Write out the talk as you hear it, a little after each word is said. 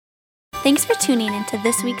Thanks for tuning into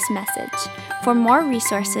this week's message. For more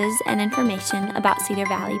resources and information about Cedar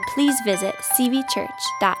Valley, please visit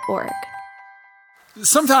cvchurch.org.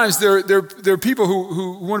 Sometimes there are people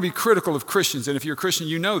who want to be critical of Christians, and if you're a Christian,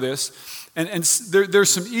 you know this. And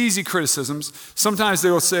there's some easy criticisms. Sometimes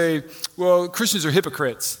they will say, well, Christians are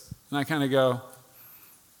hypocrites. And I kind of go,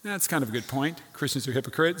 that's kind of a good point. Christians are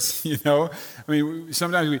hypocrites, you know. I mean,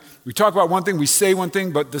 sometimes we talk about one thing, we say one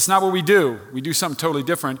thing, but that's not what we do. We do something totally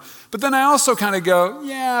different. But then I also kind of go,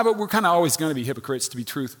 yeah, but we're kind of always going to be hypocrites to be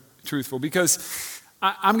truthful, because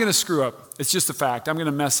I'm going to screw up. It's just a fact. I'm going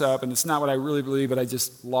to mess up, and it's not what I really believe, but I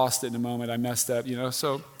just lost it in a moment. I messed up, you know.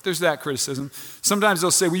 So there's that criticism. Sometimes they'll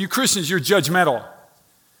say, well, you Christians, you're judgmental.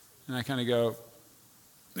 And I kind of go,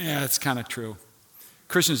 yeah, it's kind of true.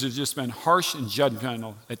 Christians have just been harsh and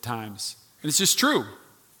judgmental at times. And it's just true.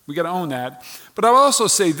 We got to own that. But I'll also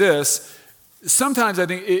say this. Sometimes I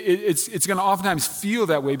think it's going to oftentimes feel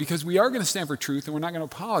that way because we are going to stand for truth and we're not going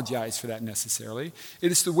to apologize for that necessarily.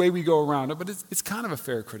 It's the way we go around it, but it's kind of a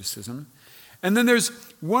fair criticism. And then there's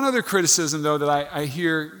one other criticism, though, that I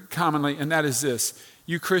hear commonly, and that is this.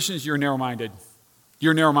 You Christians, you're narrow-minded.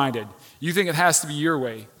 You're narrow-minded. You think it has to be your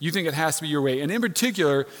way. You think it has to be your way. And in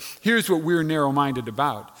particular, here's what we're narrow-minded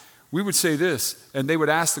about. We would say this, and they would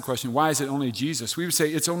ask the question, why is it only Jesus? We would say,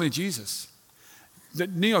 it's only Jesus.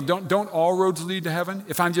 Neil, don't all roads lead to heaven?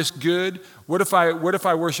 If I'm just good, what if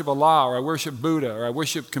I worship Allah, or I worship Buddha, or I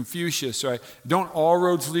worship Confucius, or don't all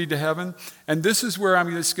roads lead to heaven? And this is where I'm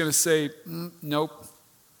just going to say, nope.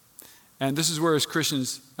 And this is where as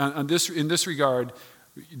Christians, in this regard,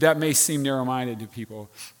 that may seem narrow-minded to people,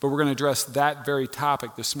 but we're going to address that very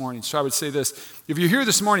topic this morning. So I would say this. If you're here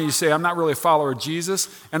this morning, you say, I'm not really a follower of Jesus,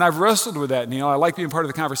 and I've wrestled with that, Neil. I like being part of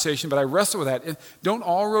the conversation, but I wrestle with that. Don't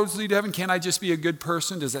all roads lead to heaven? Can't I just be a good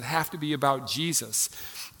person? Does it have to be about Jesus?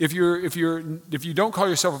 If you don't call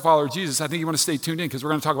yourself a follower of Jesus, I think you want to stay tuned in because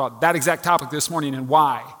we're going to talk about that exact topic this morning and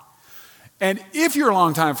why. And if you're a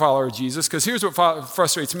longtime follower of Jesus, because here's what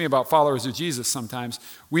frustrates me about followers of Jesus sometimes.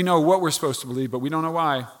 We know what we're supposed to believe, but we don't know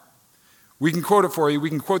why. We can quote it for you. We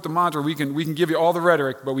can quote the mantra. We can give you all the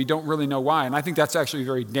rhetoric, but we don't really know why. And I think that's actually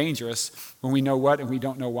very dangerous when we know what and we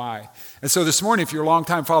don't know why. And so this morning, if you're a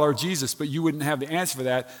longtime follower of Jesus, but you wouldn't have the answer for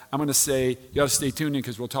that, I'm going to say you ought to stay tuned in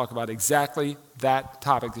because we'll talk about exactly that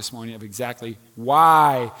topic this morning of exactly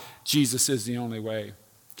why Jesus is the only way.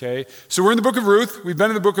 Okay, so we're in the book of Ruth. We've been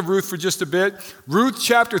in the book of Ruth for just a bit. Ruth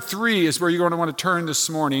chapter 3 is where you're going to want to turn this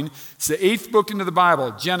morning. It's the 8th book into the Bible,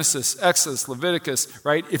 Genesis, Exodus, Leviticus,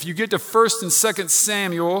 right? If you get to 1st and 2nd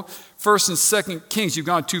Samuel, 1st and 2nd Kings, you've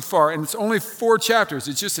gone too far. And it's only 4 chapters.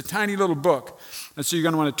 It's just a tiny little book. And so you're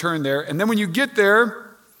going to want to turn there. And then when you get there,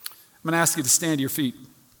 I'm going to ask you to stand to your feet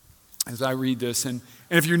as I read this. And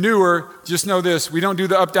if you're newer, just know this. We don't do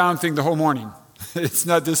the up-down thing the whole morning. It's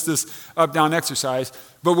not just this up-down exercise.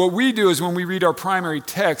 But what we do is when we read our primary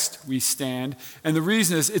text, we stand. And the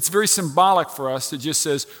reason is it's very symbolic for us. It just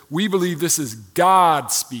says, we believe this is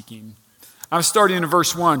God speaking. I'm starting in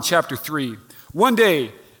verse 1, chapter 3. One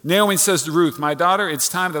day, Naomi says to Ruth, my daughter, it's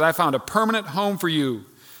time that I found a permanent home for you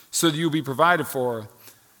so that you'll be provided for.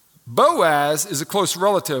 Boaz is a close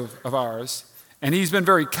relative of ours, and he's been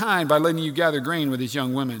very kind by letting you gather grain with his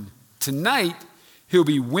young women. Tonight, he'll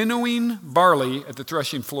be winnowing barley at the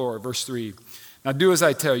threshing floor, verse 3. Now do as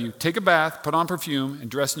I tell you. Take a bath, put on perfume, and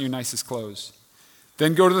dress in your nicest clothes.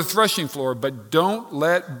 Then go to the threshing floor, but don't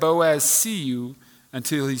let Boaz see you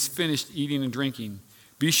until he's finished eating and drinking.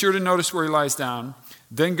 Be sure to notice where he lies down.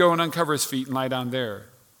 Then go and uncover his feet and lie down there.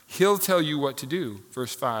 He'll tell you what to do,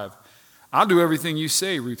 verse 5. I'll do everything you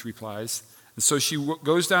say, Ruth replies. And so she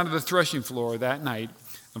goes down to the threshing floor that night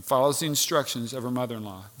and follows the instructions of her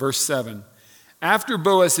mother-in-law. Verse 7. After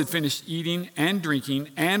Boaz had finished eating and drinking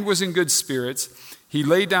and was in good spirits, he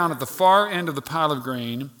lay down at the far end of the pile of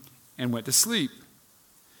grain and went to sleep.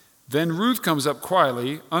 Then Ruth comes up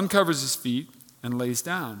quietly, uncovers his feet, and lays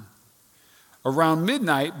down. Around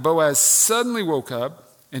midnight, Boaz suddenly woke up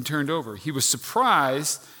and turned over. He was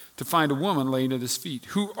surprised to find a woman laying at his feet.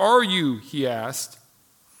 Who are you? He asked.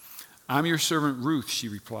 I'm your servant Ruth, she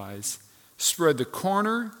replies. Spread the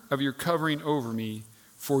corner of your covering over me,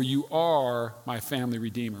 for you are my family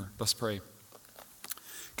redeemer. Let's pray.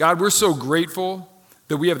 God, we're so grateful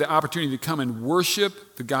that we have the opportunity to come and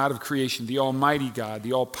worship the God of creation, the almighty God,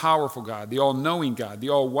 the all-powerful God, the all-knowing God, the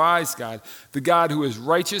all-wise God, the God who is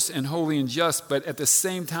righteous and holy and just, but at the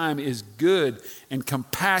same time is good and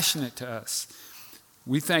compassionate to us.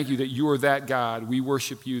 We thank you that you are that God. We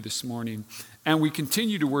worship you this morning, and we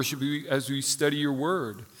continue to worship you as we study your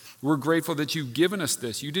word. We're grateful that you've given us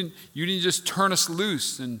this. You didn't just turn us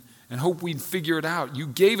loose and and hope we'd figure it out. You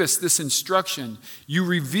gave us this instruction. You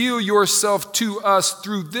reveal yourself to us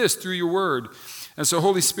through your word. And so,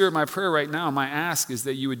 Holy Spirit, my prayer right now, my ask is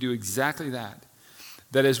that you would do exactly that.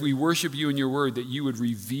 That as we worship you in your word, that you would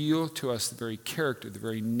reveal to us the very character, the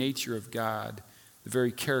very nature of God, the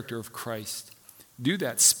very character of Christ. Do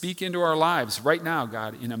that. Speak into our lives right now,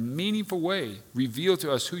 God, in a meaningful way. Reveal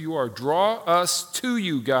to us who you are. Draw us to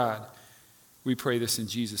you, God. We pray this in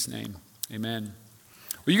Jesus' name. Amen.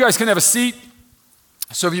 Well, you guys can have a seat.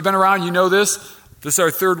 So if you've been around, you know this. This is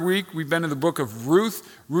our third week. We've been in the book of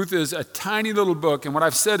Ruth. Ruth is a tiny little book. And what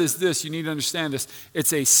I've said is this. You need to understand this.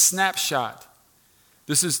 It's a snapshot.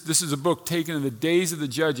 This is a book taken in the days of the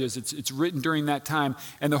judges. It's written during that time.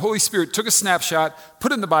 And the Holy Spirit took a snapshot,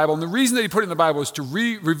 put it in the Bible. And the reason that he put it in the Bible is to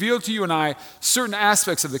reveal to you and I certain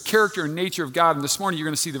aspects of the character and nature of God. And this morning you're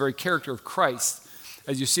going to see the very character of Christ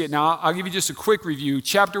as you see it. Now, I'll give you just a quick review.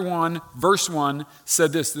 Chapter 1, verse 1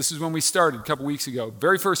 said this. This is when we started a couple weeks ago.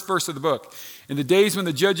 Very first verse of the book. In the days when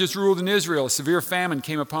the judges ruled in Israel, a severe famine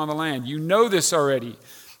came upon the land. You know this already.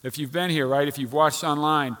 If you've been here, right? If you've watched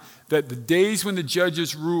online, that the days when the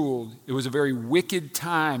judges ruled, it was a very wicked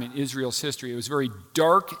time in Israel's history. It was a very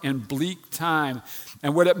dark and bleak time.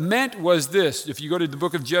 And what it meant was this. If you go to the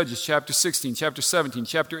book of Judges, chapter 16, chapter 17,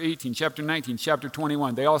 chapter 18, chapter 19, chapter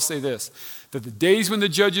 21, they all say this, that the days when the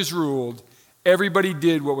judges ruled, everybody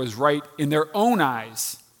did what was right in their own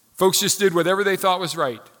eyes. Folks just did whatever they thought was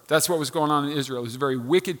right. That's what was going on in Israel. It was a very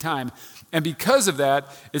wicked time. And because of that,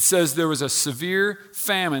 it says there was a severe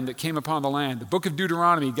famine that came upon the land. The book of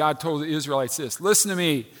Deuteronomy, God told the Israelites this, listen to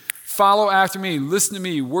me, follow after me, listen to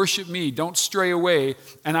me, worship me, don't stray away,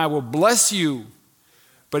 and I will bless you.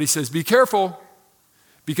 But he says, be careful,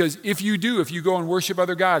 because if you go and worship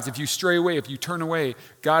other gods, if you stray away, if you turn away,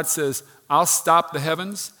 God says, I'll stop the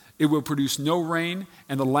heavens, it will produce no rain,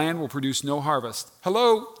 and the land will produce no harvest.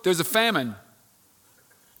 Hello, there's a famine.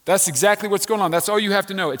 That's exactly what's going on. That's all you have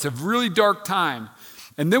to know. It's a really dark time.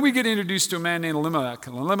 And then we get introduced to a man named Elimelech.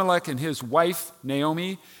 And Elimelech and his wife,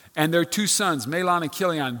 Naomi, and their two sons, Mahlon and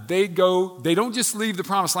Chilion, they don't just leave the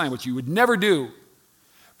promised land, which you would never do,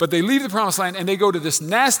 but they leave the promised land and they go to this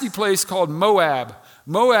nasty place called Moab.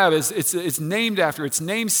 Moab it's named after, its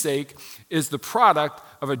namesake is the product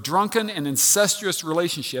of a drunken and incestuous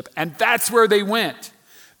relationship. And that's where they went.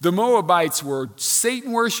 The Moabites were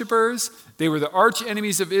Satan worshipers. They were the arch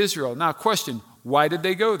enemies of Israel. Now, question, why did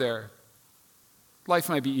they go there? Life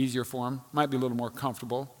might be easier for them, might be a little more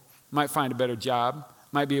comfortable, might find a better job,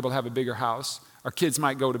 might be able to have a bigger house. Our kids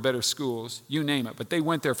might go to better schools, you name it. But they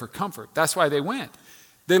went there for comfort. That's why they went.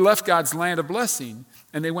 They left God's land of blessing,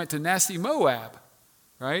 and they went to nasty Moab,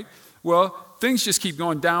 right? Well, things just keep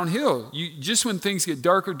going downhill. Just when things get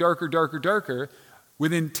darker,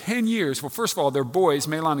 within 10 years, well, first of all, their boys,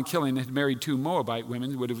 Mahlon and Chilion, had married two Moabite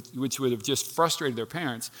women, which would have just frustrated their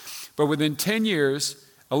parents. But within 10 years,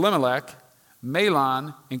 Elimelech,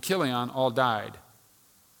 Mahlon, and Chilion all died.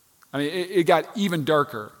 I mean, it got even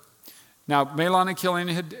darker. Now, Mahlon and Chilion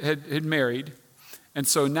had married, and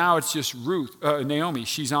so now it's just Naomi,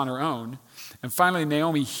 she's on her own. And finally,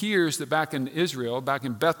 Naomi hears that back in Israel, back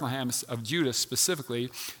in Bethlehem of Judah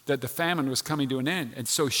specifically, that the famine was coming to an end. And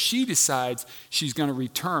so she decides she's going to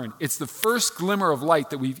return. It's the first glimmer of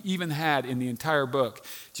light that we've even had in the entire book.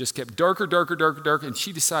 Just kept darker, and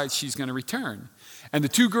she decides she's going to return. And the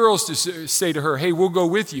two girls just say to her, hey, we'll go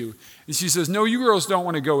with you. And she says, no, you girls don't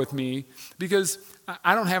want to go with me because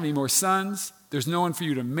I don't have any more sons. There's no one for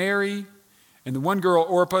you to marry. And the one girl,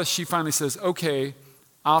 Orpah, she finally says, okay,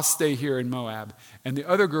 I'll stay here in Moab. And the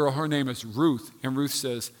other girl, her name is Ruth. And Ruth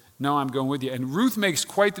says, no, I'm going with you. And Ruth makes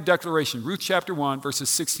quite the declaration. Ruth chapter 1, verses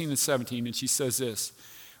 16 and 17. And she says this,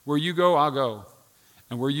 where you go, I'll go.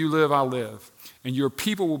 And where you live, I'll live. And your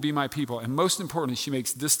people will be my people. And most importantly, she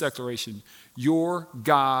makes this declaration, your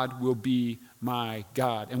God will be my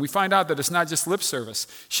God. And we find out that it's not just lip service.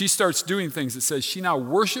 She starts doing things that says she now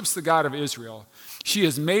worships the God of Israel. She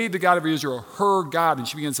has made the God of Israel her God, and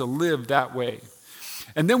she begins to live that way.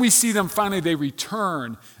 And then we see them finally, they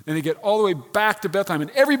return, and they get all the way back to Bethlehem,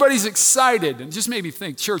 and everybody's excited. And it just made me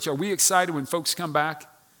think, church, are we excited when folks come back?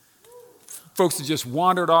 Folks that just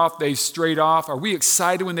wandered off, they strayed off. Are we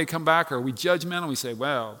excited when they come back, or are we judgmental? We say,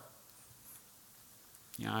 well,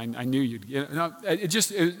 yeah, I knew you'd get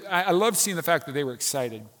it. I love seeing the fact that they were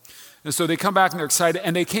excited. And so they come back and they're excited,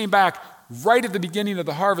 and they came back right at the beginning of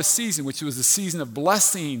the harvest season, which was the season of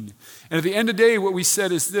blessing. And at the end of the day, what we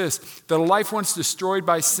said is this, that a life once destroyed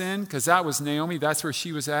by sin, because that was Naomi, that's where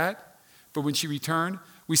she was at, but when she returned,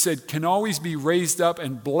 we said can always be raised up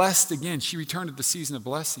and blessed again. She returned at the season of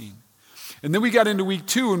blessing. And then we got into week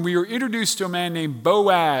 2, and we were introduced to a man named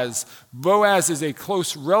Boaz. Boaz is a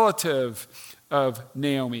close relative of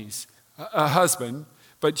Naomi's, a husband,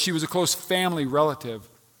 but she was a close family relative.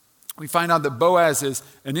 We find out that Boaz is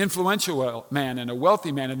an influential man and a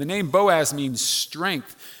wealthy man, and the name Boaz means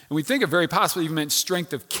strength. And we think it very possibly even meant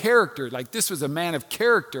strength of character, like this was a man of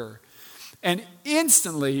character. And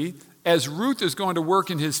instantly, as Ruth is going to work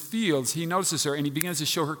in his fields, he notices her and he begins to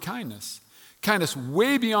show her kindness. Kindness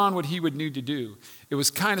way beyond what he would need to do. It was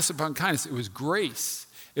kindness upon kindness. It was grace.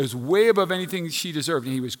 It was way above anything she deserved.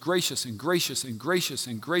 And he was gracious and gracious and gracious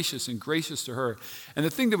and gracious and gracious to her. And the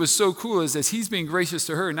thing that was so cool is as he's being gracious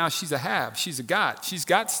to her, now she's a have. She's a got. She's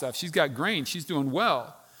got stuff. She's got grain. She's doing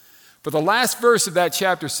well. But the last verse of that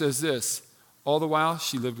chapter says this: all the while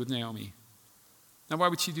she lived with Naomi. Now why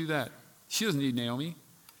would she do that? She doesn't need Naomi.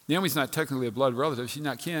 Naomi's not technically a blood relative. She's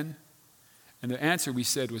not kin. And the answer we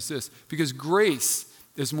said was this: because grace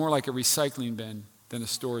is more like a recycling bin than a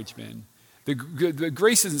storage bin. The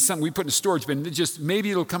grace isn't something we put in a storage bin. It just, maybe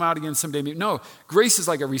it'll come out again someday. No, grace is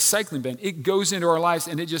like a recycling bin. It goes into our lives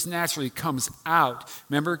and it just naturally comes out.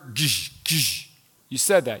 Remember? You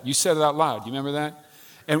said that. You said it out loud. You remember that?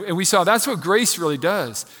 And we saw that's what grace really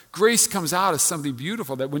does. Grace comes out as something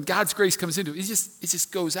beautiful, that when God's grace comes into it, it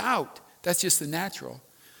just goes out. That's just the natural.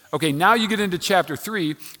 Okay, now you get into chapter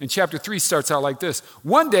 3, and chapter 3 starts out like this.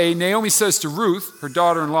 One day, Naomi says to Ruth, her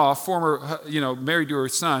daughter-in-law, married to her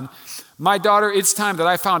son, "My daughter, it's time that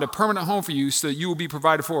I found a permanent home for you so that you will be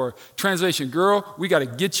provided for." Translation: girl, we got to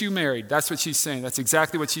get you married. That's what she's saying. That's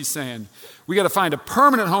exactly what she's saying. We got to find a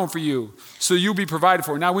permanent home for you so you'll be provided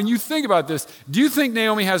for. Now, when you think about this, do you think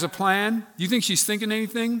Naomi has a plan? Do you think she's thinking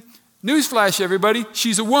anything? Newsflash, everybody,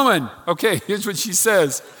 she's a woman. Okay, here's what she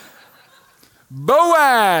says.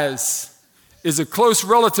 Boaz is a close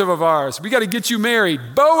relative of ours. We got to get you married.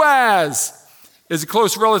 Boaz is a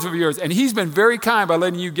close relative of yours. And he's been very kind by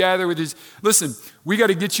letting you gather with his... Listen, we got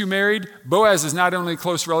to get you married. Boaz is not only a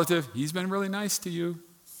close relative, he's been really nice to you.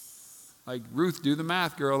 Like, Ruth, do the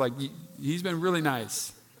math, girl. Like, he's been really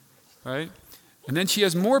nice. Right? And then she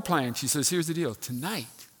has more plans. She says, here's the deal. Tonight,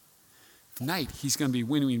 he's going to be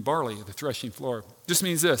winnowing barley at the threshing floor. This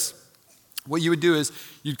means this. What you would do is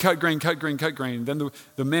you'd cut grain, and then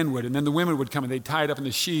the men would, and then the women would come and they'd tie it up in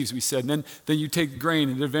the sheaves, we said, and then you take the grain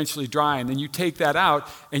and it eventually dry, and then you take that out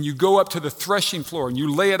and you go up to the threshing floor and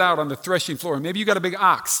you lay it out on the threshing floor. And maybe you got a big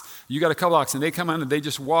ox, you got a couple ox, and they come on and they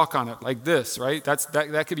just walk on it like this, right?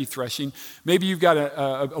 That could be threshing. Maybe you've got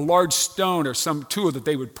a large stone or some tool that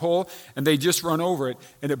they would pull and they just run over it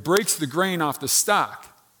and it breaks the grain off the stalk.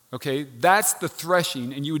 Okay, that's the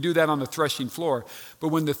threshing, and you would do that on the threshing floor. But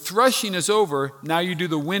when the threshing is over, now you do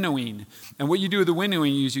the winnowing. And what you do with the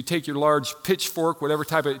winnowing is you take your large pitchfork, whatever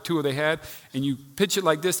type of tool they had, and you pitch it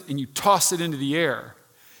like this, and you toss it into the air.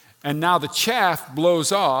 And now the chaff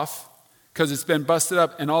blows off because it's been busted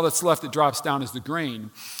up, and all that's left that drops down is the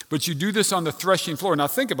grain. But you do this on the threshing floor. Now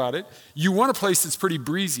think about it. You want a place that's pretty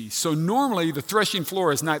breezy. So normally the threshing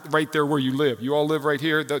floor is not right there where you live. You all live right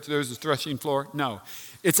here. There's the threshing floor. No.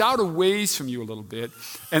 It's out of ways from you a little bit.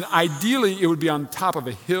 And ideally, it would be on top of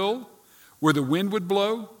a hill where the wind would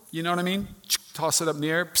blow. You know what I mean? Toss it up in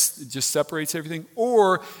the air. It just separates everything.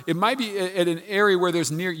 Or it might be at an area where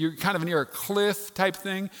you're kind of near a cliff type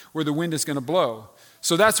thing where the wind is going to blow.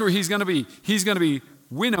 So that's where he's going to be. He's going to be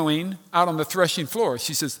winnowing out on the threshing floor.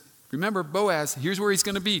 She says, remember, Boaz, here's where he's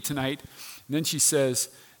going to be tonight. And then she says,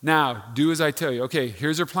 now, do as I tell you. Okay,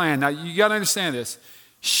 here's her plan. Now, you got to understand this.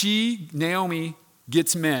 Naomi,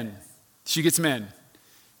 gets men. She gets men.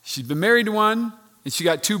 She's been married to one, and she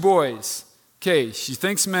got 2 boys. Okay, she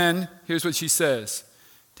thinks men. Here's what she says.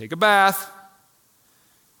 Take a bath,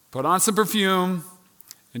 put on some perfume,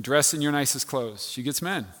 and dress in your nicest clothes. She gets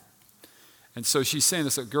men. And so she's saying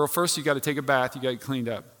this, girl, first you got to take a bath, you got to get cleaned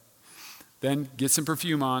up. Then get some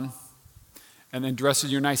perfume on, and then dress in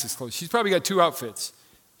your nicest clothes. She's probably got 2 outfits.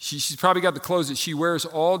 She's probably got the clothes that she wears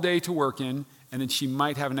all day to work in, and then she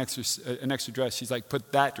might have an extra dress. She's like,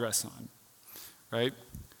 put that dress on, right?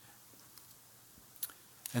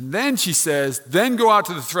 And then she says, then go out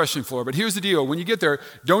to the threshing floor. But here's the deal. When you get there,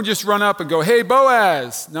 don't just run up and go, hey,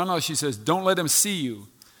 Boaz. No, she says, don't let him see you.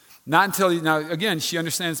 Not until, now again, she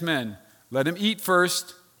understands men. Let him eat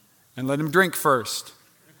first and let him drink first.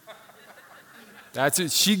 That's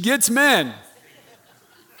it. She gets men.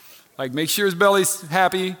 Like, make sure his belly's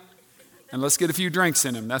happy and let's get a few drinks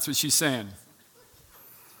in him. That's what she's saying.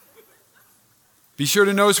 Be sure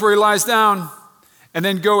to notice where he lies down, and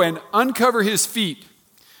then go and uncover his feet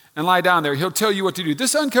and lie down there. He'll tell you what to do.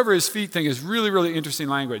 This uncover his feet thing is really, really interesting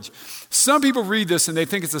language. Some people read this and they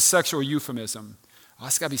think it's a sexual euphemism. Oh,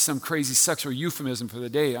 it's got to be some crazy sexual euphemism for the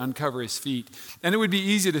day, uncover his feet. And it would be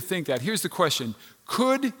easy to think that. Here's the question.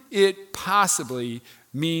 Could it possibly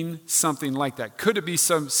mean something like that? Could it be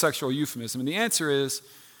some sexual euphemism? And the answer is,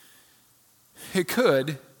 it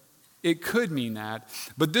could. It could mean that.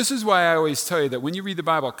 But this is why I always tell you that when you read the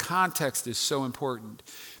Bible, context is so important.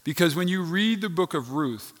 Because when you read the book of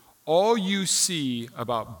Ruth, all you see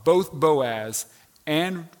about both Boaz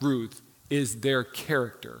and Ruth is their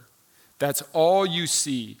character. That's all you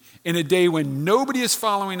see. In a day when nobody is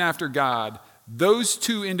following after God, those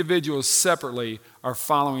two individuals separately are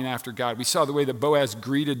following after God. We saw the way that Boaz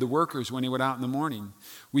greeted the workers when he went out in the morning.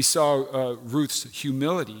 We saw Ruth's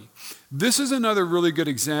humility. This is another really good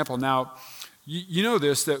example. Now, you know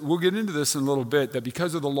this, that we'll get into this in a little bit, that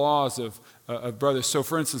because of the laws of brothers. So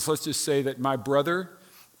for instance, let's just say that my brother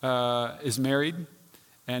is married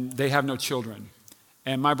and they have no children,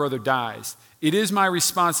 and my brother dies. It is my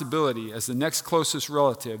responsibility as the next closest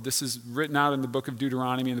relative, this is written out in the book of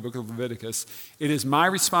Deuteronomy and the book of Leviticus, it is my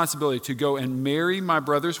responsibility to go and marry my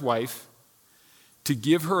brother's wife, to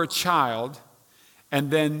give her a child,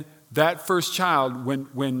 and then that first child,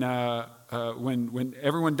 when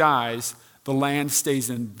everyone dies, the land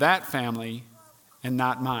stays in that family and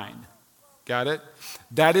not mine. Got it?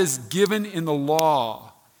 That is given in the law.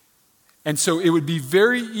 And so it would be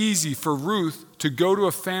very easy for Ruth to go to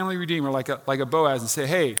a family redeemer like a Boaz and say,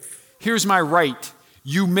 hey, here's my right.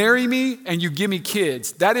 You marry me and you give me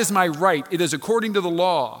kids. That is my right. It is according to the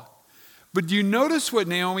law. But do you notice what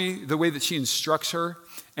Naomi, the way that she instructs her?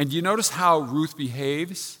 And do you notice how Ruth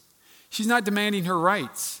behaves? She's not demanding her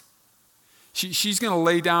rights. She's going to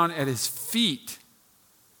lay down at his feet.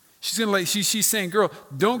 She's saying, girl,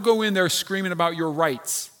 don't go in there screaming about your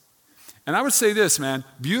rights. And I would say this, man,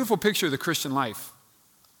 beautiful picture of the Christian life.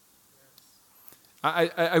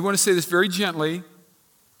 I want to say this very gently.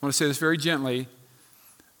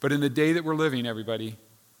 But in the day that we're living, everybody,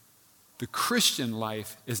 the Christian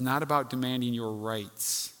life is not about demanding your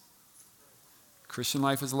rights. Christian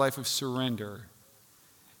life is a life of surrender.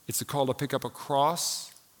 It's a call to pick up a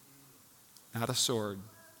cross, not a sword.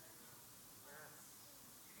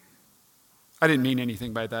 I didn't mean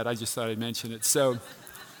anything by that. I just thought I'd mention it. So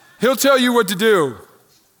he'll tell you what to do.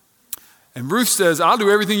 And Ruth says, I'll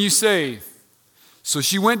do everything you say. So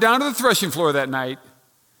she went down to the threshing floor that night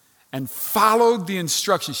and followed the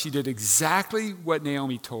instructions. She did exactly what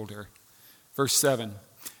Naomi told her. Verse 7.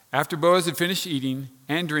 After Boaz had finished eating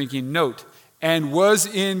and drinking, note, and was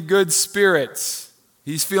in good spirits.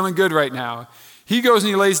 He's feeling good right now. He goes and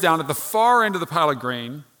he lays down at the far end of the pile of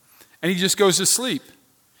grain, and he just goes to sleep.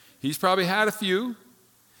 He's probably had a few.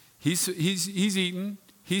 He's eaten.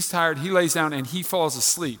 He's tired. He lays down and he falls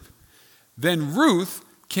asleep. Then Ruth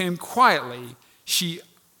came quietly. She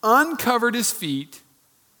uncovered his feet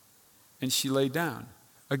and she laid down.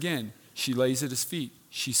 Again, she lays at his feet.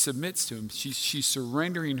 She submits to him. She's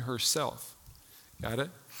surrendering herself. Got it?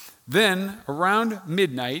 Then around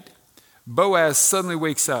midnight, Boaz suddenly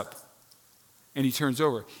wakes up and he turns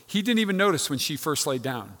over. He didn't even notice when she first laid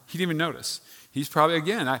down. He didn't even notice. He's probably,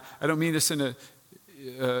 again, I don't mean this in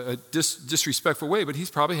a disrespectful way, but he's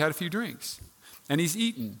probably had a few drinks. And he's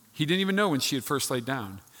eaten. He didn't even know when she had first laid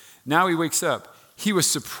down. Now he wakes up. He was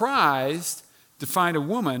surprised to find a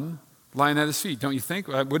woman lying at his feet. Don't you think?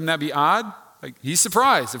 Wouldn't that be odd? Like, he's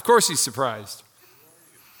surprised. Of course he's surprised.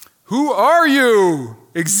 Who are you?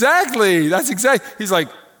 Exactly. That's exactly. He's like,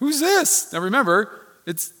 who's this? Now remember,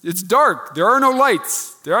 it's dark. There are no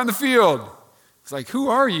lights. They're on the field. It's like, who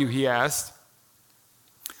are you? He asked.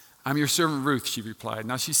 I'm your servant Ruth, she replied.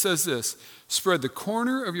 Now she says this, spread the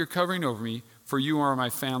corner of your covering over me, for you are my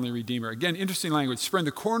family redeemer. Again, interesting language. Spread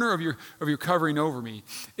the corner of your covering over me.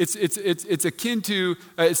 It's akin to,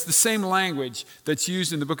 it's the same language that's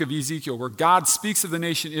used in the book of Ezekiel, where God speaks of the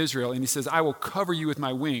nation Israel, and he says, I will cover you with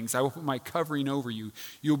my wings. I will put my covering over you.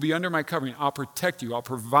 You'll be under my covering. I'll protect you. I'll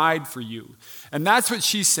provide for you. And that's what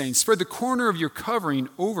she's saying. Spread the corner of your covering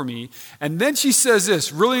over me. And then she says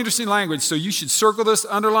this, really interesting language. So you should circle this,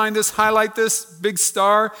 underline this, highlight this, big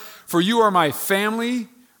star. For you are my family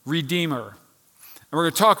redeemer. And we're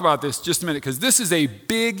going to talk about this just a minute because this is a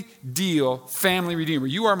big deal, family redeemer.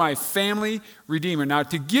 You are my family redeemer. Now,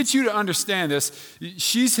 to get you to understand this,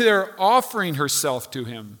 she's there offering herself to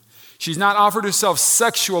him. She's not offered herself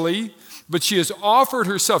sexually, but she has offered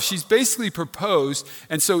herself. She's basically proposed.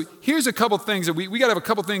 And so here's a couple things that we got to have a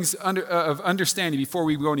couple things of understanding before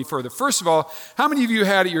we go any further. First of all, how many of you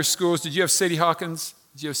had at your schools, did you have Sadie Hawkins?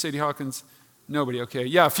 Did you have Sadie Hawkins? Nobody, okay.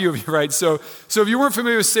 Yeah, a few of you, right? So if you weren't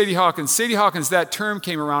familiar with Sadie Hawkins, that term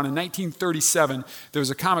came around in 1937. There was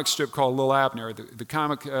a comic strip called Lil Abner.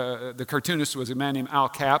 The cartoonist was a man named Al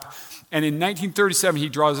Cap. And in 1937, he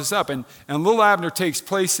draws this up. And Lil Abner takes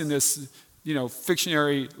place in this,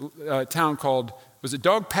 fictionary town called, was it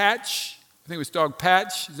Dog Patch? I think it was Dog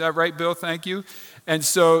Patch. Is that right, Bill? Thank you. And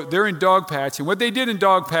so they're in Dog Patch. And what they did in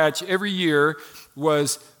Dog Patch every year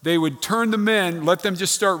was they would turn the men, let them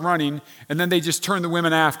just start running, and then they just turn the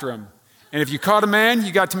women after them. And if you caught a man,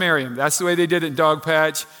 you got to marry him. That's the way they did it in Dog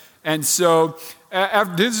Patch. And so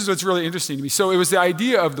this is what's really interesting to me. So it was the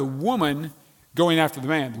idea of the woman going after the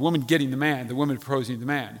man, the woman getting the man, the woman proposing to the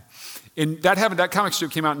man. And that comic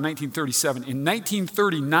strip came out in 1937. In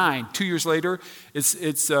 1939, 2 years later,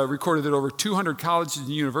 it's recorded that over 200 colleges and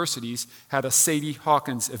universities had a Sadie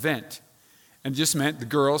Hawkins event. And it just meant the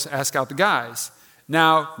girls ask out the guys.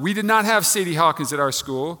 Now, we did not have Sadie Hawkins at our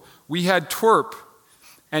school. We had twerp.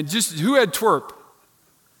 And just, who had twerp?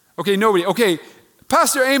 Okay, nobody. Okay,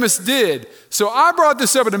 Pastor Amos did. So I brought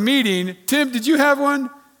this up at a meeting. Tim, did you have one?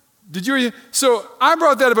 Did you? So I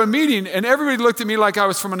brought that up at a meeting, and everybody looked at me like I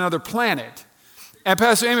was from another planet. And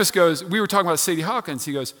Pastor Amos goes, we were talking about Sadie Hawkins.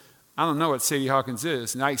 He goes, I don't know what Sadie Hawkins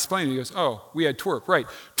is. And I explained it. He goes, oh, we had twerp. Right.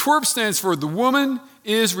 Twerp stands for the woman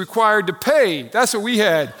is required to pay. That's what we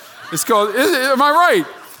had. It's called, am I right?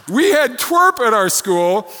 We had twerp at our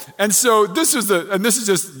school. And so this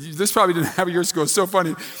probably didn't happen at your school. It's so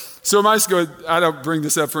funny. So at my school, I don't bring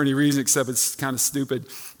this up for any reason except it's kind of stupid.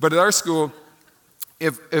 But at our school,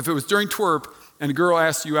 if it was during twerp and a girl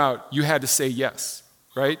asked you out, you had to say yes,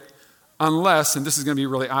 right? Unless, and this is going to be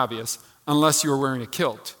really obvious, unless you were wearing a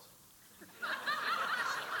kilt.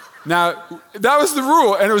 Now, that was the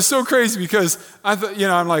rule, and it was so crazy because I thought,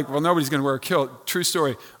 I'm like, well, nobody's going to wear a kilt. True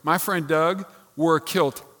story. My friend Doug wore a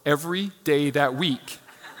kilt every day that week.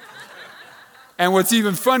 And what's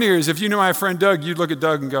even funnier is if you knew my friend Doug, you'd look at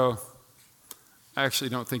Doug and go, I actually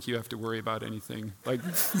don't think you have to worry about anything. Like,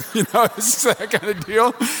 it's that kind of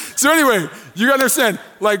deal. So anyway, you got to understand,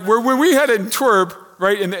 like when we had it in twerp,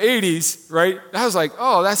 right, in the 80s, right, I was like,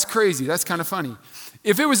 oh, that's crazy. That's kind of funny.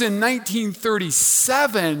 If it was in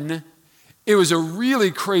 1937, it was a really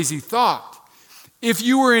crazy thought. If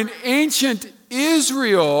you were in ancient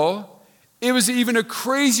Israel, it was even a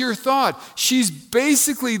crazier thought. She's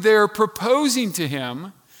basically there proposing to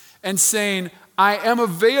him and saying, I am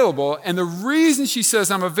available. And the reason she says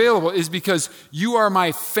I'm available is because you are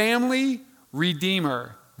my family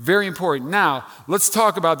redeemer. Very important. Now, let's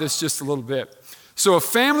talk about this just a little bit. So a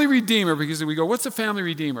family redeemer, because we go, what's a family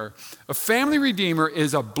redeemer? A family redeemer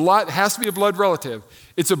has to be a blood relative.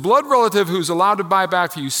 It's a blood relative who's allowed to buy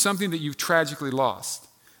back for you something that you've tragically lost.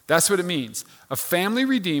 That's what it means. A family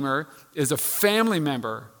redeemer is a family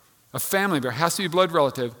member. A family member has to be a blood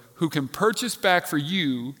relative who can purchase back for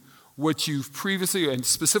you what you've previously and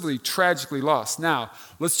specifically tragically lost. Now,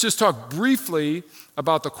 let's just talk briefly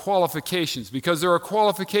about the qualifications, because there are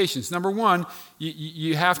qualifications. Number one,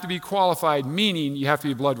 you have to be qualified, meaning you have to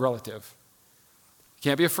be a blood relative. You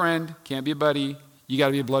can't be a friend, can't be a buddy, you got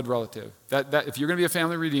to be a blood relative. That if you're going to be a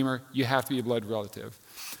family redeemer, you have to be a blood relative.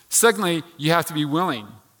 Secondly, you have to be willing.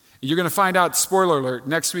 You're going to find out, spoiler alert,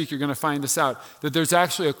 next week you're going to find this out, that there's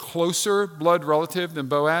actually a closer blood relative than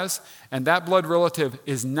Boaz, and that blood relative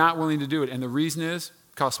is not willing to do it. And the reason is,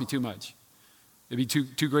 it costs me too much. It'd be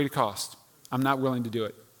too great a cost. I'm not willing to do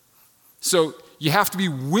it. So you have to be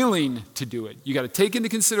willing to do it. You got to take into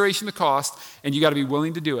consideration the cost, and you got to be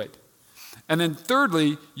willing to do it. And then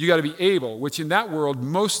thirdly, you got to be able, which in that world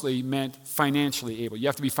mostly meant financially able. You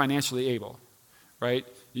have to be financially able, right?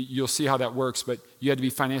 You'll see how that works, but you had to be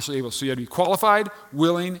financially able. So you had to be qualified,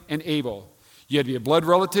 willing, and able. You had to be a blood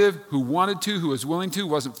relative who wanted to, who was willing to,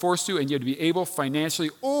 wasn't forced to, and you had to be able financially,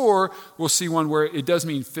 or we'll see one where it does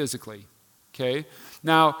mean physically, okay?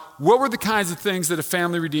 Now, what were the kinds of things that a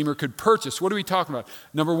family redeemer could purchase? What are we talking about?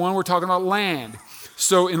 Number one, we're talking about land.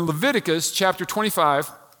 So in Leviticus chapter 25,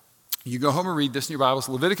 you go home and read this in your Bibles,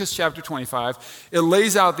 Leviticus chapter 25, it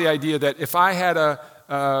lays out the idea that if I had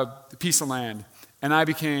a piece of land, and I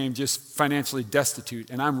became just financially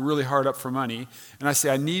destitute, and I'm really hard up for money, and I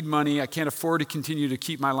say, I need money, I can't afford to continue to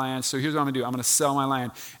keep my land, so here's what I'm going to do. I'm going to sell my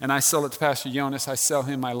land, and I sell it to Pastor Jonas, I sell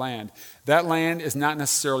him my land. That land is not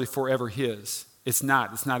necessarily forever his. It's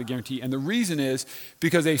not a guarantee. And the reason is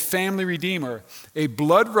because a family redeemer, a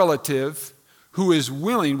blood relative who is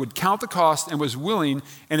willing, would count the cost and was willing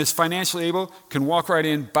and is financially able, can walk right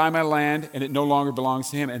in, buy my land, and it no longer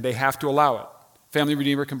belongs to him, and they have to allow it. Family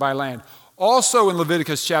redeemer can buy land. Also in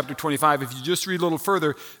Leviticus chapter 25, if you just read a little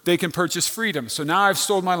further, they can purchase freedom. So now I've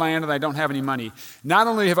sold my land and I don't have any money. Not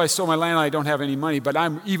only have I sold my land and I don't have any money, but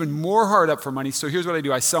I'm even more hard up for money. So here's what I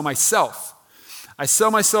do. I sell myself. I sell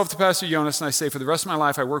myself to Pastor Jonas and I say, for the rest of my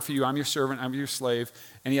life, I work for you. I'm your servant. I'm your slave.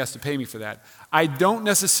 And he has to pay me for that. I don't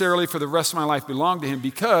necessarily for the rest of my life belong to him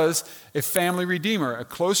because a family redeemer, a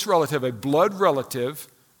close relative, a blood relative,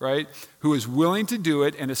 right, who is willing to do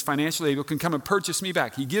it and is financially able, can come and purchase me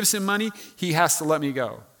back. He gives him money, he has to let me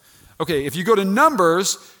go. Okay, if you go to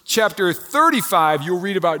Numbers chapter 35, you'll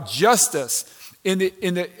read about justice. In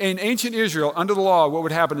ancient Israel, under the law, what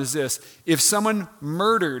would happen is this. If someone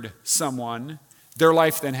murdered someone, their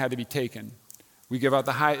life then had to be taken. We give out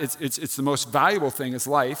the high, it's the most valuable thing is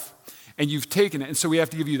life, and you've taken it, and so we have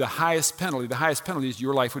to give you the highest penalty. The highest penalty is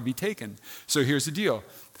your life would be taken. So here's the deal.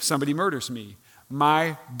 If somebody murders me,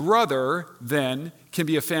 my brother then can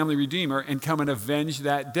be a family redeemer and come and avenge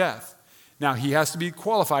that death. Now, he has to be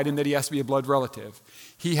qualified in that he has to be a blood relative.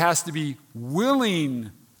 He has to be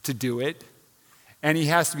willing to do it, and he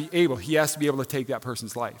has to be able to take that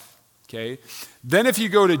person's life. Okay? Then if you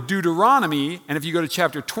go to Deuteronomy, and if you go to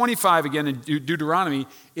chapter 25 again in Deuteronomy,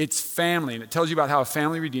 it's family, and it tells you about how a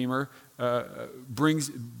family redeemer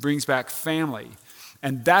brings back family.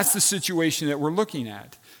 And that's the situation that we're looking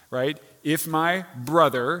at, right? If my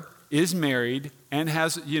brother is married and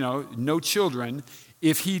has, no children,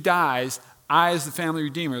 if he dies, I as the family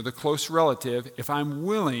redeemer, the close relative, if I'm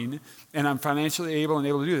willing and I'm financially able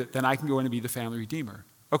to do it, then I can go in and be the family redeemer.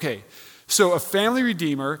 Okay, so a family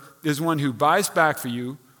redeemer is one who buys back for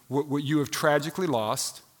you what you have tragically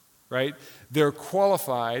lost, right? They're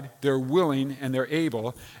qualified, they're willing, and they're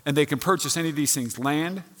able, and they can purchase any of these things: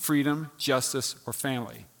 land, freedom, justice, or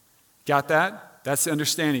family. Got that? That's the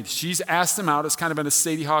understanding. She's asked him out. It's kind of been a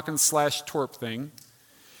Sadie Hawkins / Torp thing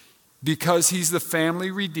because he's the family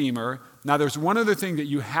redeemer. Now, there's one other thing that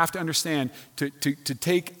you have to understand to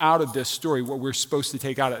take out of this story, what we're supposed to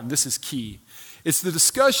take out of it, and this is key. It's the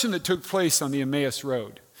discussion that took place on the Emmaus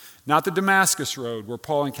Road, not the Damascus Road where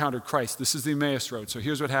Paul encountered Christ. This is the Emmaus Road. So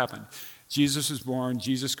here's what happened. Jesus was born,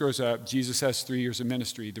 Jesus grows up, Jesus has 3 years of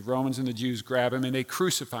ministry. The Romans and the Jews grab him and they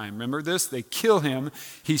crucify him. Remember this? They kill him.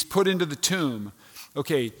 He's put into the tomb.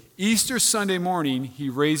 Okay, Easter Sunday morning, he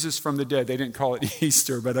raises from the dead. They didn't call it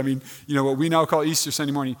Easter, but what we now call Easter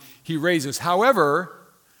Sunday morning, he raises. However,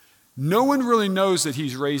 no one really knows that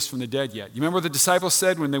he's raised from the dead yet. You remember what the disciples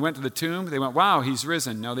said when they went to the tomb? They went, wow, he's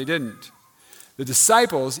risen. No, they didn't. The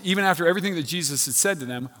disciples, even after everything that Jesus had said to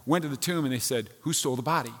them, went to the tomb and they said, who stole the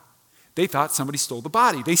body? They thought somebody stole the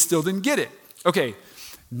body. They still didn't get it. Okay,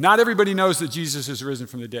 not everybody knows that Jesus is risen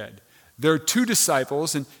from the dead. There are 2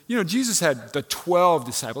 disciples, and Jesus had the 12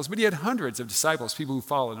 disciples, but he had hundreds of disciples, people who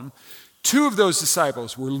followed him. 2 of those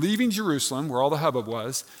disciples were leaving Jerusalem, where all the hubbub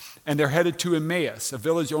was, and they're headed to Emmaus, a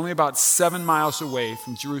village only about 7 miles away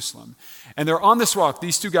from Jerusalem. And they're on this walk.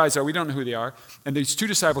 These 2 guys we don't know who they are, and these 2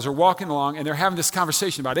 disciples are walking along, and they're having this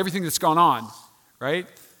conversation about everything that's gone on, right?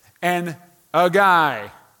 And a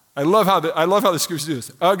guy, I love how the scriptures do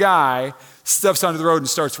this. A guy steps onto the road and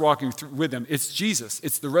starts walking with them. It's Jesus.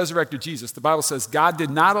 It's the resurrected Jesus. The Bible says God did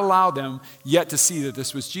not allow them yet to see that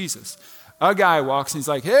this was Jesus. A guy walks and he's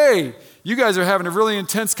like, hey, you guys are having a really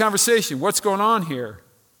intense conversation. What's going on here?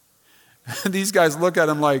 And these guys look at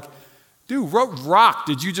him like, dude, what rock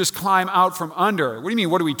did you just climb out from under? What do you mean,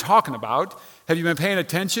 what are we talking about? Have you been paying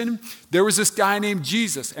attention? There was this guy named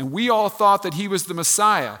Jesus, and we all thought that he was the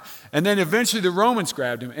Messiah. And then eventually the Romans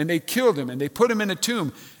grabbed him, and they killed him, and they put him in a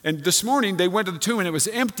tomb. And this morning they went to the tomb, and it was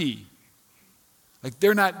empty. Like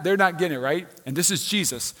they're not getting it, right? And this is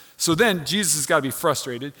Jesus. So then Jesus has got to be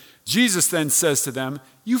frustrated. Jesus then says to them,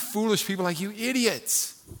 you foolish people, like you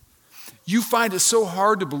idiots. You find it so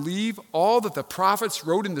hard to believe all that the prophets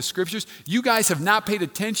wrote in the scriptures. You guys have not paid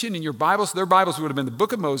attention in your Bibles. Their Bibles would have been the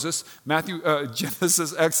book of Moses, Matthew,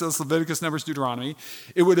 Genesis, Exodus, Leviticus, Numbers, Deuteronomy.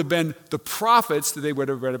 It would have been the prophets that they would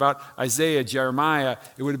have read about, Isaiah, Jeremiah.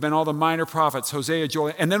 It would have been all the minor prophets, Hosea,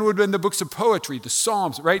 Joel, and then it would have been the books of poetry, the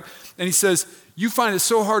Psalms, right? And he says, you find it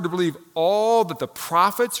so hard to believe all that the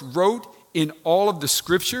prophets wrote in all of the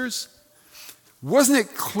scriptures. Wasn't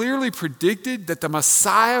it clearly predicted that the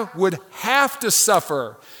Messiah would have to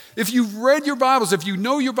suffer? If you've read your Bibles, if you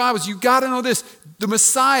know your Bibles, you got to know this. The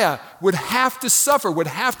Messiah would have to suffer, would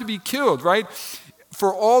have to be killed, right?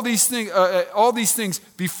 For all these things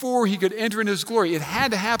before he could enter into his glory. It had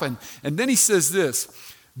to happen. And then he says this.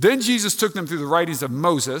 Then Jesus took them through the writings of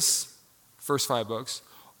Moses, first 5 books,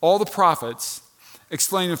 all the prophets,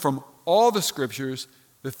 explaining from all the scriptures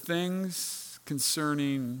the things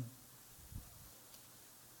concerning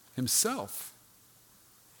himself.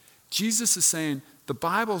 Jesus is saying, the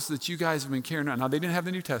Bibles that you guys have been carrying around, now they didn't have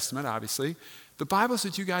the New Testament, obviously. The Bibles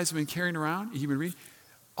that you guys have been carrying around, you've been reading,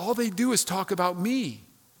 all they do is talk about me.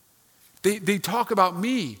 They talk about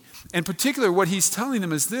me. In particular, what he's telling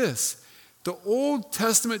them is this. The Old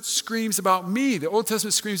Testament screams about me. The Old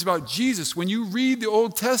Testament screams about Jesus. When you read the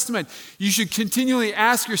Old Testament, you should continually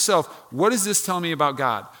ask yourself, what is this telling me about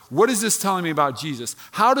God? What is this telling me about Jesus?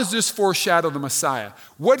 How does this foreshadow the Messiah?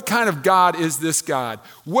 What kind of God is this God?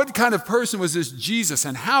 What kind of person was this Jesus?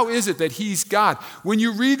 And how is it that he's God? When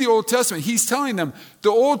you read the Old Testament, he's telling them the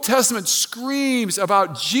Old Testament screams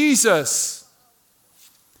about Jesus.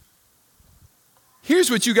 Here's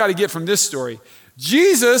what you got to get from this story.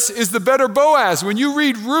 Jesus is the better Boaz. When you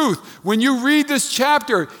read Ruth, when you read this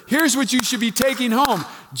chapter, here's what you should be taking home.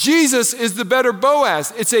 Jesus is the better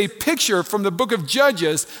Boaz. It's a picture from the book of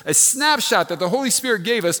Judges, a snapshot that the Holy Spirit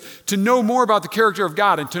gave us to know more about the character of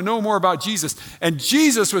God and to know more about Jesus. And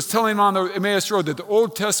Jesus was telling him on the Emmaus Road that the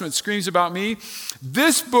Old Testament screams about me.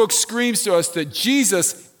 This book screams to us that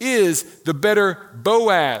Jesus is the better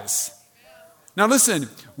Boaz. Now listen,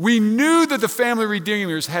 we knew that the family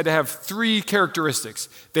redeemers had to have three characteristics.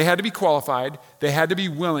 They had to be qualified, they had to be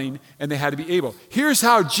willing, and they had to be able. Here's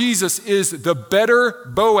how Jesus is the better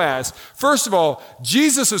Boaz. First of all,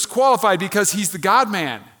 Jesus is qualified because he's the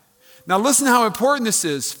God-man. Now listen how important this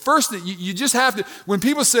is. First, you just have to, when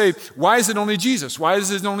people say, why is it only Jesus? Why is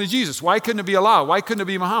it only Jesus? Why couldn't it be Allah? Why couldn't it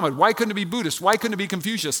be Muhammad? Why couldn't it be Buddhist? Why couldn't it be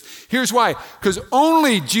Confucius? Here's why. Because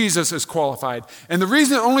only Jesus is qualified. And the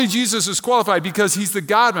reason only Jesus is qualified, because he's the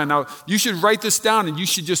God-man. Now, you should write this down and you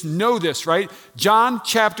should just know this, right? John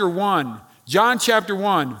chapter 1,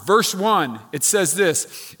 verse 1, it says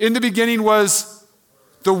this, in the beginning was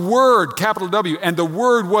the Word, capital W, and the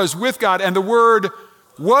Word was with God, and the Word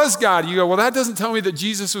was God. You go, well, that doesn't tell me that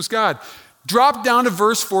Jesus was God. Drop down to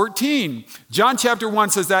verse 14. John chapter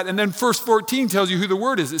 1 says that, and then verse 14 tells you who the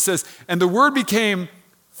Word is. It says, and the Word became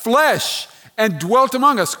flesh and dwelt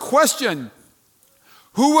among us. Question,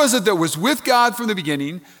 who was it that was with God from the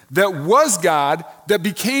beginning, that was God, that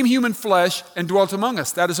became human flesh and dwelt among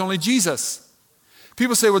us? That is only Jesus.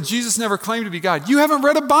 People say, well, Jesus never claimed to be God. You haven't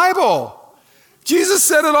read a Bible. Jesus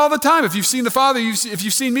said it all the time. If you've seen the Father, if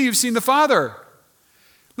you've seen me, you've seen the Father.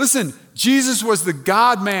 Listen, Jesus was the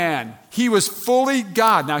God-man. He was fully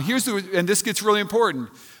God. Now and this gets really important,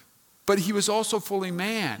 but he was also fully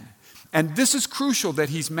man. And this is crucial that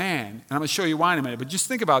he's man. And I'm going to show you why in a minute, but just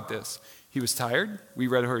think about this. He was tired. We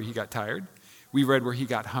read where he got tired. We read where he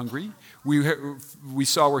got hungry. We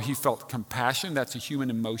saw where he felt compassion. That's a human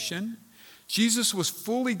emotion. Jesus was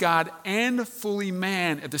fully God and fully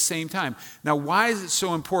man at the same time. Now, why is it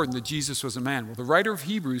so important that Jesus was a man? Well, the writer of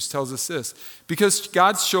Hebrews tells us this. Because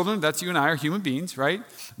God's children, that's you and I, are human beings, right?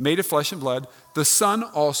 Made of flesh and blood. The Son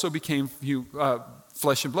also became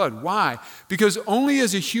flesh and blood. Why? Because only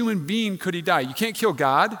as a human being could he die. You can't kill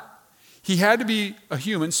God. He had to be a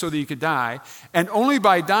human so that he could die. And only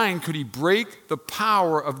by dying could he break the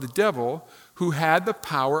power of the devil, who had the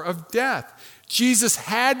power of death. Jesus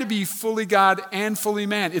had to be fully God and fully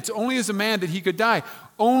man. It's only as a man that he could die.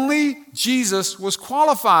 Only Jesus was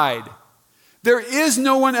qualified. There is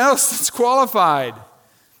no one else that's qualified.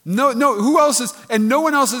 No, who else is, and no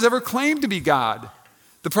one else has ever claimed to be God.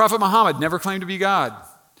 The Prophet Muhammad never claimed to be God.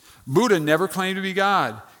 Buddha never claimed to be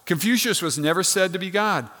God. Confucius was never said to be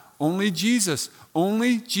God. Only Jesus.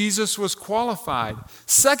 Only Jesus was qualified.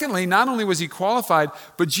 Secondly, not only was he qualified,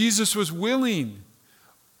 but Jesus was willing.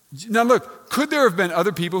 Now look, could there have been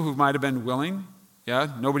other people who might have been willing? Yeah,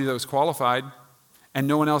 nobody that was qualified, and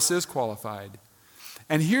no one else is qualified.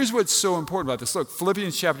 And here's what's so important about this. Look,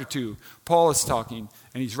 Philippians chapter 2, Paul is talking,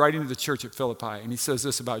 and he's writing to the church at Philippi, and he says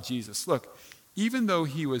this about Jesus. Look, even though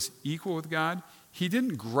he was equal with God, he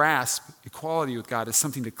didn't grasp equality with God as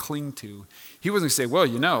something to cling to. He wasn't going to say, well,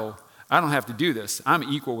 you know, I don't have to do this. I'm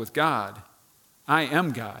equal with God. I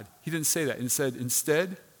am God. He didn't say that.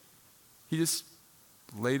 Instead, he just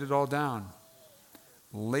laid it all down.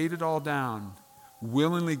 Laid it all down.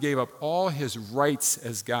 Willingly gave up all his rights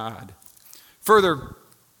as God. Further,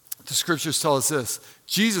 the scriptures tell us this.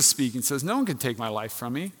 Jesus speaking says, no one can take my life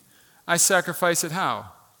from me. I sacrifice it how?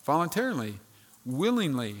 Voluntarily.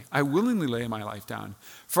 Willingly. I willingly lay my life down.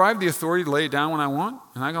 For I have the authority to lay it down when I want,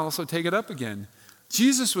 and I can also take it up again.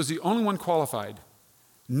 Jesus was the only one qualified.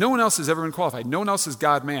 No one else has ever been qualified. No one else is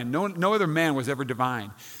God-man. No other man was ever divine.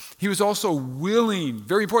 He was also willing.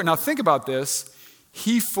 Very important. Now think about this.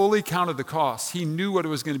 He fully counted the cost. He knew what it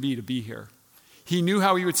was going to be here. He knew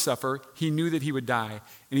how he would suffer. He knew that he would die,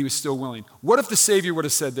 and he was still willing. What if the Savior would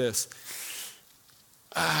have said this?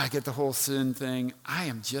 I get the whole sin thing. I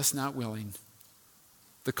am just not willing.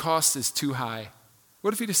 The cost is too high.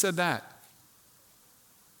 What if he'd have said that?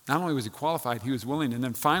 Not only was he qualified, he was willing. And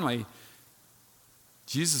then finally,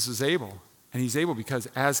 Jesus is able. And he's able because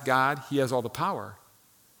as God, he has all the power.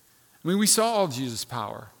 I mean, we saw all of Jesus'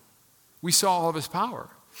 power. We saw all of his power.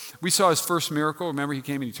 We saw his first miracle. Remember, he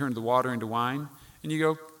came and he turned the water into wine. And you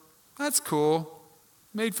go, that's cool.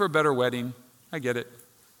 Made for a better wedding. I get it.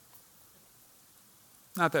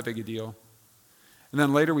 Not that big a deal. And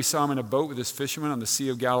then later we saw him in a boat with his fishermen on the Sea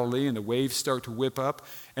of Galilee, and the waves start to whip up.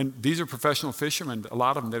 And these are professional fishermen, a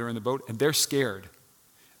lot of them that are in the boat, and they're scared.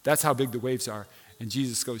 That's how big the waves are. And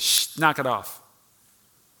Jesus goes, shh, knock it off.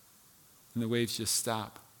 And the waves just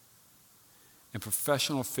stop. And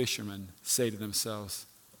professional fishermen say to themselves,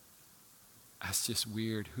 that's just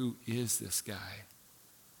weird. Who is this guy?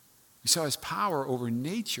 We saw his power over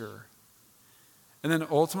nature. And then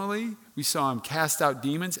ultimately, we saw him cast out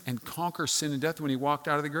demons and conquer sin and death when he walked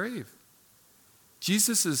out of the grave.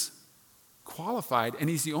 Jesus is qualified, and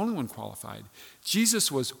he's the only one qualified.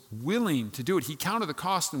 Jesus was willing to do it. He counted the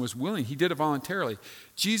cost and was willing. He did it voluntarily.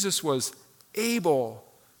 Jesus was able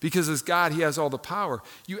because as God, he has all the power.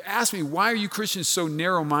 You ask me, why are you Christians so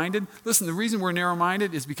narrow-minded? Listen, the reason we're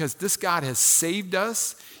narrow-minded is because this God has saved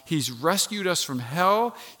us. He's rescued us from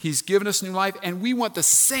hell. He's given us new life. And we want the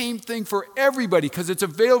same thing for everybody because it's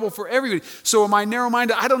available for everybody. So am I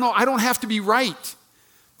narrow-minded? I don't know. I don't have to be right.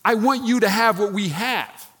 I want you to have what we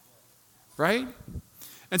have. Right?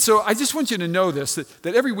 And so I just want you to know this,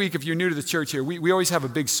 that every week, if you're new to the church here, we always have a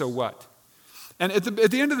big so what. And at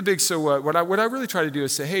the end of the big so what I really try to do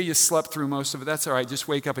is say, hey, you slept through most of it. That's all right. Just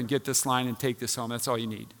wake up and get this line and take this home. That's all you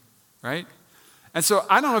need. Right? And so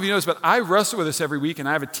I don't know if you notice, but I wrestle with this every week, and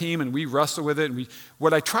I have a team, and we wrestle with it. And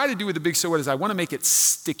what I try to do with the big so what is I want to make it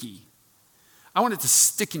sticky. I want it to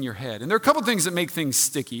stick in your head. And there are a couple things that make things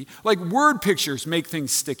sticky. Like word pictures make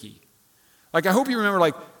things sticky. Like I hope you remember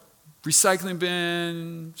like recycling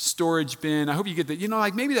bin, storage bin. I hope you get that.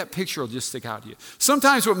 Like maybe that picture will just stick out to you.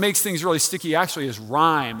 Sometimes what makes things really sticky actually is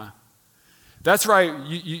rhyme. That's right.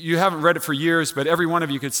 You haven't read it for years, but every one of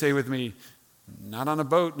you could say with me, not on a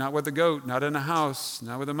boat, not with a goat, not in a house,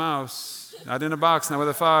 not with a mouse, not in a box, not with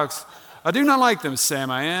a fox. I do not like them, Sam.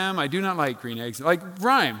 I do not like green eggs. Like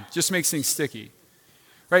rhyme just makes things sticky.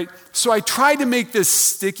 Right? So I tried to make this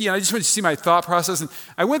sticky, and I just want you to see my thought process. And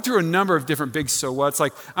I went through a number of different big so whats.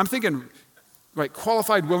 Like I'm thinking, right,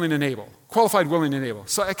 qualified, willing, and able. Qualified, willing, and able.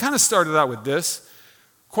 So I kind of started out with this.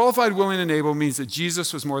 Qualified, willing, and able means that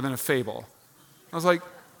Jesus was more than a fable. I was like,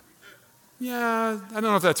 yeah, I don't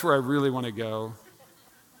know if that's where I really want to go,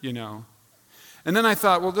 And then I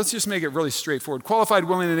thought, well, let's just make it really straightforward. Qualified,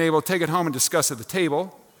 willing, and able, take it home and discuss at the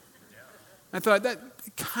table. I thought that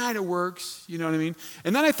kind of works, you know what I mean?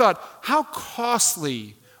 And then I thought, how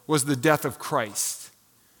costly was the death of Christ?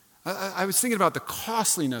 I was thinking about the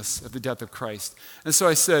costliness of the death of Christ. And so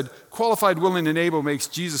I said, qualified, willing, and able makes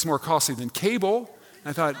Jesus more costly than cable. And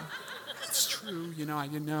I thought, that's true, I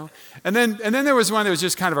didn't know. And then there was one that was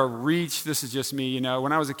just kind of a reach. This is just me,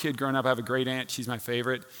 When I was a kid growing up, I have a great aunt. She's my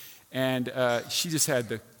favorite. And she just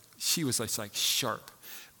had she was like sharp,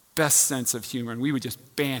 best sense of humor. And we would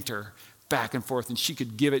just banter back and forth, and she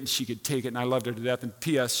could give it and she could take it, and I loved her to death. And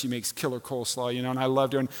P.S., she makes killer coleslaw, and I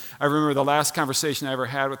loved her. And I remember the last conversation I ever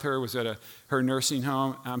had with her was at her nursing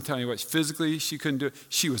home. I'm telling you what, physically, she couldn't do it.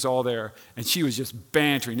 She was all there, and she was just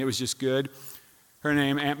bantering. It was just good. Her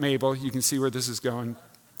name, Aunt Mabel. You can see where this is going.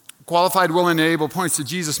 Qualified, willing, and able points to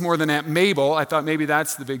Jesus more than Aunt Mabel. I thought maybe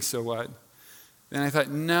that's the big so what. Then I thought,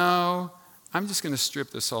 no, I'm just going to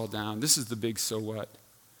strip this all down. This is the big so what.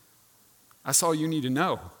 That's all you need to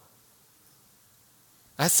know.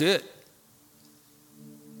 That's it.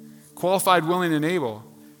 Qualified, willing, and able.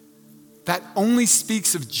 That only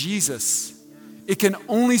speaks of Jesus. It can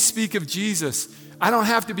only speak of Jesus. I don't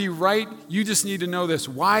have to be right. You just need to know this.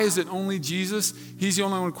 Why is it only Jesus? He's the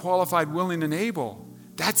only one qualified, willing, and able.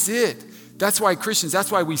 That's it. That's why Christians,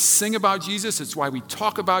 that's why we sing about Jesus. It's why we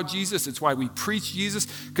talk about Jesus. It's why we preach Jesus,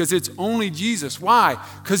 because it's only Jesus. Why?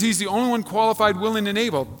 Because he's the only one qualified, willing, and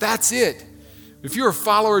able. That's it. If you're a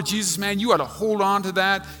follower of Jesus, man, you ought to hold on to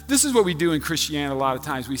that. This is what we do in Christianity a lot of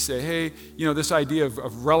times. We say, hey, this idea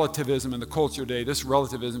of relativism in the culture today, this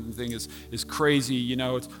relativism thing is crazy.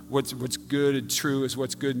 It's what's good and true is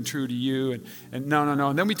what's good and true to you. And no.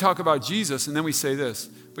 And then we talk about Jesus, and then we say this,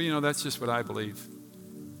 but that's just what I believe.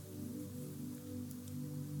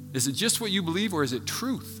 Is it just what you believe, or is it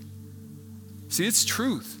truth? See, it's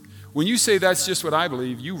truth. When you say that's just what I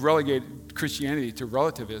believe, you relegate Christianity to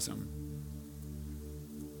relativism.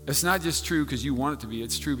 It's not just true because you want it to be.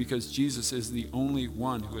 It's true because Jesus is the only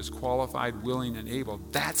one who is qualified, willing, and able.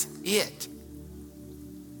 That's it.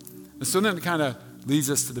 And so then to kind of leads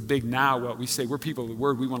us to the big now. Well, we say we're people of the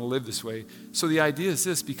word. We want to live this way. So the idea is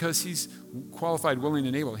this: because he's qualified, willing,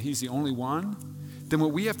 and able, he's the only one, then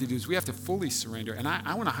what we have to do is we have to fully surrender. And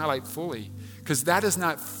I want to highlight fully, because that is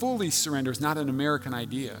not fully surrender. It's not an American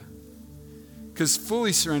idea. Because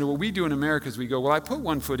fully surrender, what we do in America is we go, well, I put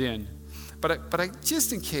one foot in, but I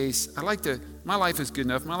just in case, I like to, my life is good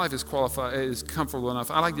enough, my life is qualified, is comfortable enough,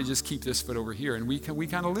 I like to just keep this foot over here. And we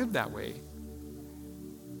kind of live that way.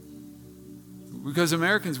 Because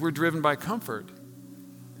Americans, we're driven by comfort.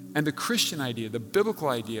 And the Christian idea, the biblical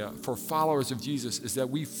idea for followers of Jesus is that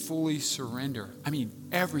we fully surrender. I mean,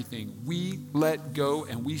 everything. We let go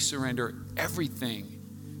and we surrender everything.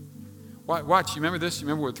 Watch, you remember this? You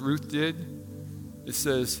remember what Ruth did? It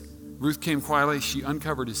says, Ruth came quietly, she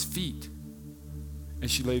uncovered his feet,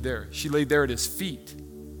 and she laid there. She laid there at his feet.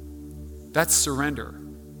 That's surrender.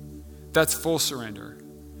 That's full surrender.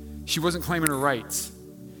 She wasn't claiming her rights.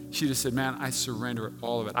 She just said, man, I surrender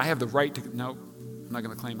all of it. I have the right to, no, I'm not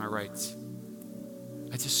going to claim my rights.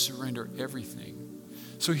 I just surrender everything.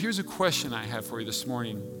 So here's a question I have for you this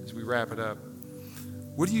morning as we wrap it up.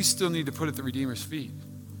 What do you still need to put at the Redeemer's feet?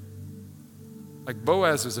 Like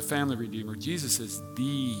Boaz was a family redeemer. Jesus is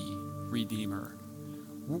the Redeemer.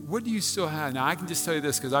 What do you still have? Now, I can just tell you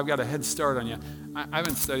this because I've got a head start on you. I've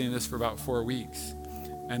been studying this for about 4 weeks,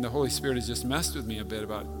 and the Holy Spirit has just messed with me a bit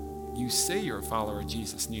about, you say you're a follower of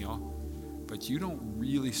Jesus, Neil, but you don't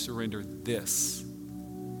really surrender this.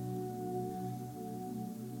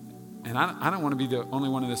 And I don't want to be the only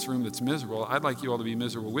one in this room that's miserable. I'd like you all to be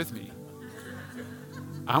miserable with me.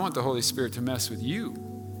 I want the Holy Spirit to mess with you.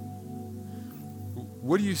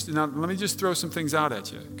 What do you, now let me just throw some things out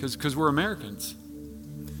at you, because we're Americans.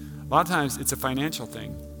 A lot of times it's a financial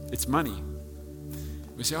thing. It's money.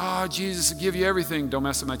 We say, oh, Jesus will give you everything. Don't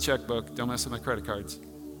mess with my checkbook. Don't mess with my credit cards.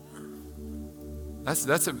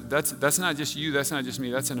 That's not just you. That's not just me.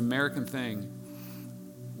 That's an American thing.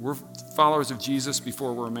 We're followers of Jesus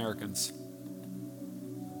before we're Americans.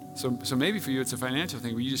 So maybe for you it's a financial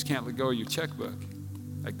thing where you just can't let go of your checkbook.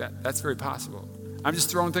 Like that. That's very possible. I'm just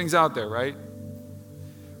throwing things out there, right?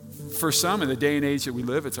 For some, in the day and age that we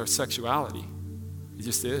live, it's our sexuality. It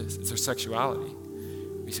just is. It's our sexuality.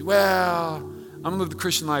 We say, well, I'm going to live the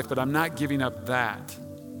Christian life, but I'm not giving up that.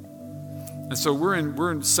 And so we're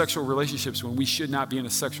in sexual relationships when we should not be in a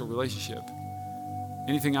sexual relationship.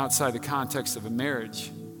 Anything outside the context of a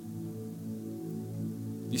marriage.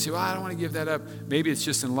 You say, well, I don't want to give that up. Maybe it's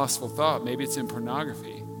just in lustful thought. Maybe it's in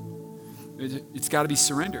pornography. It's got to be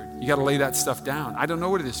surrendered. You got to lay that stuff down. I don't know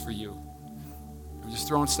what it is for you. I'm just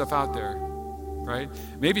throwing stuff out there, right?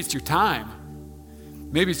 Maybe it's your time.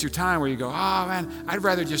 Maybe it's your time where you go, oh man, I'd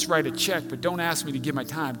rather just write a check, but don't ask me to give my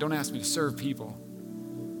time. Don't ask me to serve people.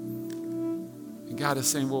 And God is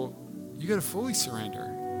saying, well, you got to fully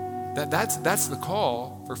surrender. That's the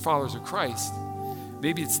call for followers of Christ.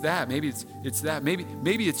 Maybe it's that. Maybe it's that.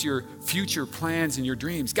 Maybe it's your future plans and your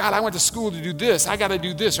dreams. God, I went to school to do this. I got to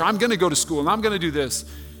do this. Or I'm going to go to school and I'm going to do this.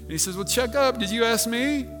 And he says, well, check up. Did you ask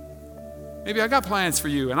me? Maybe I got plans for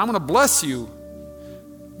you and I'm going to bless you.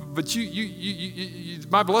 But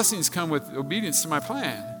my blessings come with obedience to my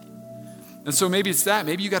plan. And so maybe it's that.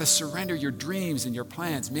 Maybe you got to surrender your dreams and your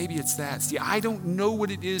plans. Maybe it's that. See, I don't know what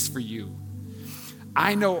it is for you.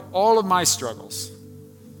 I know all of my struggles.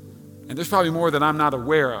 And there's probably more that I'm not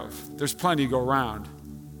aware of. There's plenty to go around.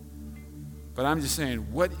 But I'm just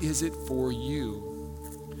saying, what is it for you?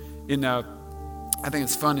 I think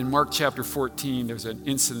it's fun, in Mark chapter 14, there's an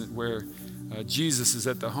incident where Jesus is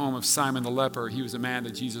at the home of Simon the leper. He was a man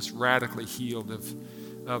that Jesus radically healed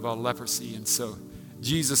of leprosy. And so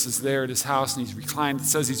Jesus is there at his house and he's reclined. It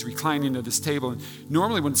says he's reclining at this table. And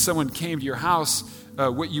normally when someone came to your house,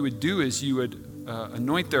 what you would do is you would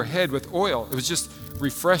anoint their head with oil. It was just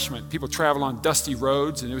refreshment. People travel on dusty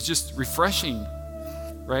roads and it was just refreshing,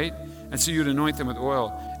 right? And so you'd anoint them with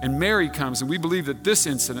oil. And Mary comes, and we believe that this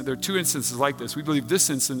incident, there are 2 instances like this. We believe this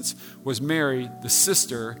instance was Mary, the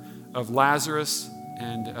sister of Lazarus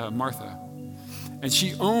and Martha. And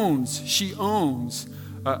she owns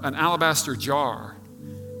an alabaster jar,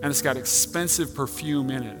 and it's got expensive perfume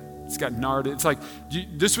in it. It's got nard. It's like,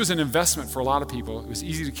 this was an investment for a lot of people. It was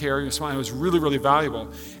easy to carry. It was really, really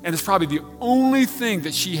valuable. And it's probably the only thing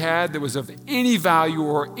that she had that was of any value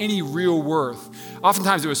or any real worth.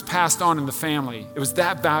 Oftentimes it was passed on in the family. It was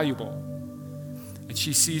that valuable. And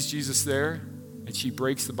she sees Jesus there, and she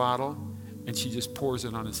breaks the bottle, and she just pours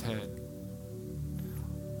it on his head.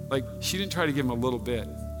 Like, she didn't try to give him a little bit.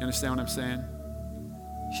 You understand what I'm saying?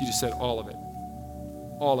 She just said, all of it.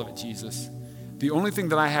 All of it, Jesus. The only thing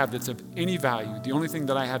that I have that's of any value, the only thing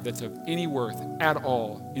that I have that's of any worth at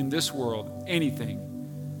all in this world,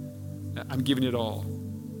 anything, I'm giving it all.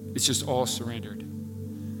 It's just all surrendered.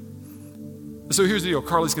 So here's the deal.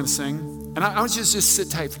 Carly's going to sing. And I want you to just sit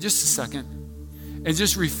tight for just a second and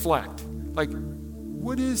just reflect. Like,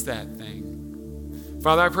 what is that thing?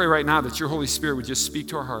 Father, I pray right now that your Holy Spirit would just speak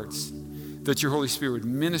to our hearts, that your Holy Spirit would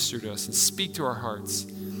minister to us and speak to our hearts.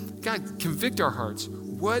 God, convict our hearts.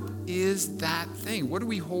 What is that thing? What are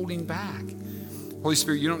we holding back? Holy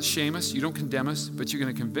Spirit, you don't shame us, you don't condemn us, but you're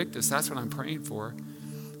going to convict us. That's what I'm praying for.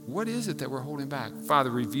 What is it that we're holding back? Father,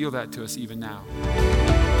 reveal that to us even now.